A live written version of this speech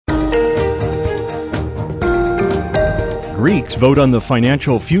Greeks vote on the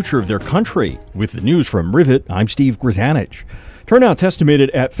financial future of their country. With the news from Rivet, I'm Steve Grzanich. Turnout's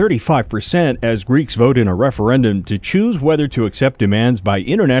estimated at 35% as Greeks vote in a referendum to choose whether to accept demands by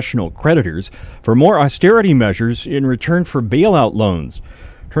international creditors for more austerity measures in return for bailout loans.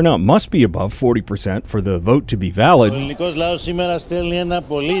 Turnout must be above 40% for the vote to be valid.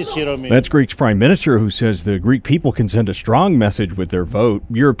 That's Greece's prime minister, who says the Greek people can send a strong message with their vote.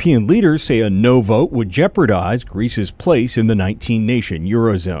 European leaders say a no vote would jeopardize Greece's place in the 19-nation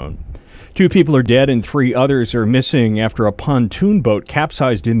Eurozone. 2 people are dead and 3 others are missing after a pontoon boat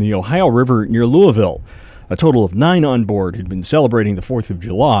capsized in the Ohio River near Louisville. A total of 9 on board had been celebrating the 4th of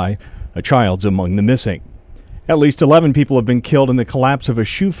July. A child's among the missing. At least 11 people have been killed in the collapse of a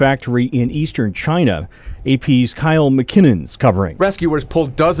shoe factory in eastern China. AP's Kyle McKinnon's covering. Rescuers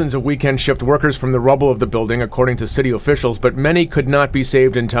pulled dozens of weekend shift workers from the rubble of the building, according to city officials, but many could not be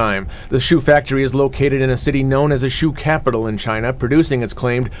saved in time. The shoe factory is located in a city known as a shoe capital in China, producing, it's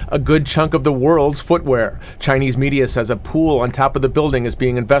claimed, a good chunk of the world's footwear. Chinese media says a pool on top of the building is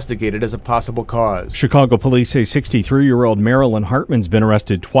being investigated as a possible cause. Chicago police say 63-year-old Marilyn Hartman's been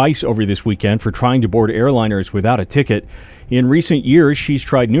arrested twice over this weekend for trying to board airliners without a ticket. In recent years, she's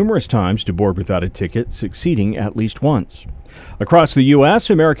tried numerous times to board without a ticket, succeeding at least once. Across the U.S.,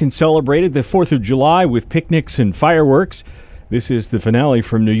 Americans celebrated the 4th of July with picnics and fireworks. This is the finale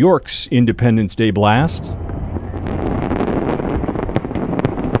from New York's Independence Day blast.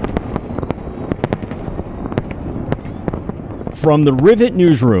 From the Rivet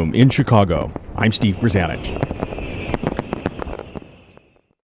Newsroom in Chicago, I'm Steve Grzanich.